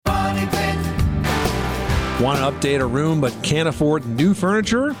Want to update a room but can't afford new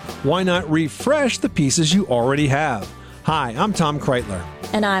furniture? Why not refresh the pieces you already have? Hi, I'm Tom Kreitler.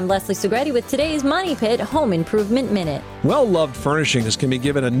 And I'm Leslie Segretti with today's Money Pit Home Improvement Minute. Well-loved furnishings can be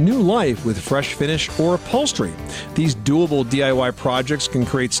given a new life with fresh finish or upholstery. These doable DIY projects can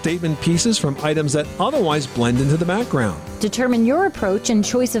create statement pieces from items that otherwise blend into the background. Determine your approach and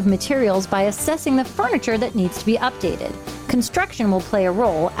choice of materials by assessing the furniture that needs to be updated. Construction will play a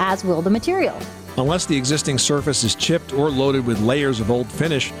role, as will the material. Unless the existing surface is chipped or loaded with layers of old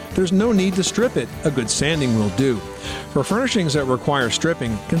finish, there's no need to strip it. A good sanding will do. For furnishings that require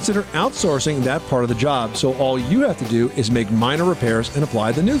stripping, consider outsourcing that part of the job, so all you have to do is make minor repairs and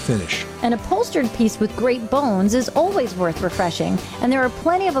apply the new finish. An upholstered piece with great bones is always worth refreshing, and there are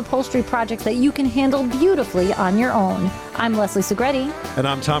plenty of upholstery projects that you can handle beautifully on your own. I'm Leslie Segretti. And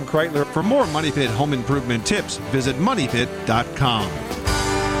I'm Tom Kreitler. For more Money Pit home improvement tips, visit moneypit.com.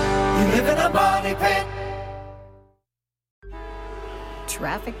 You live in a money pit.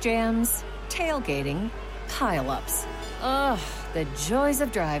 Traffic jams, tailgating, pile-ups. Ugh, the joys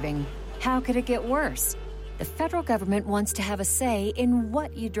of driving. How could it get worse? The federal government wants to have a say in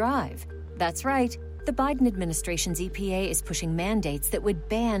what you drive. That's right. The Biden administration's EPA is pushing mandates that would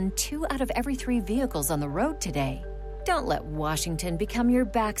ban 2 out of every 3 vehicles on the road today. Don't let Washington become your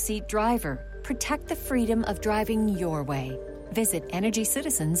backseat driver. Protect the freedom of driving your way. Visit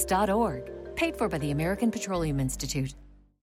EnergyCitizens.org. Paid for by the American Petroleum Institute.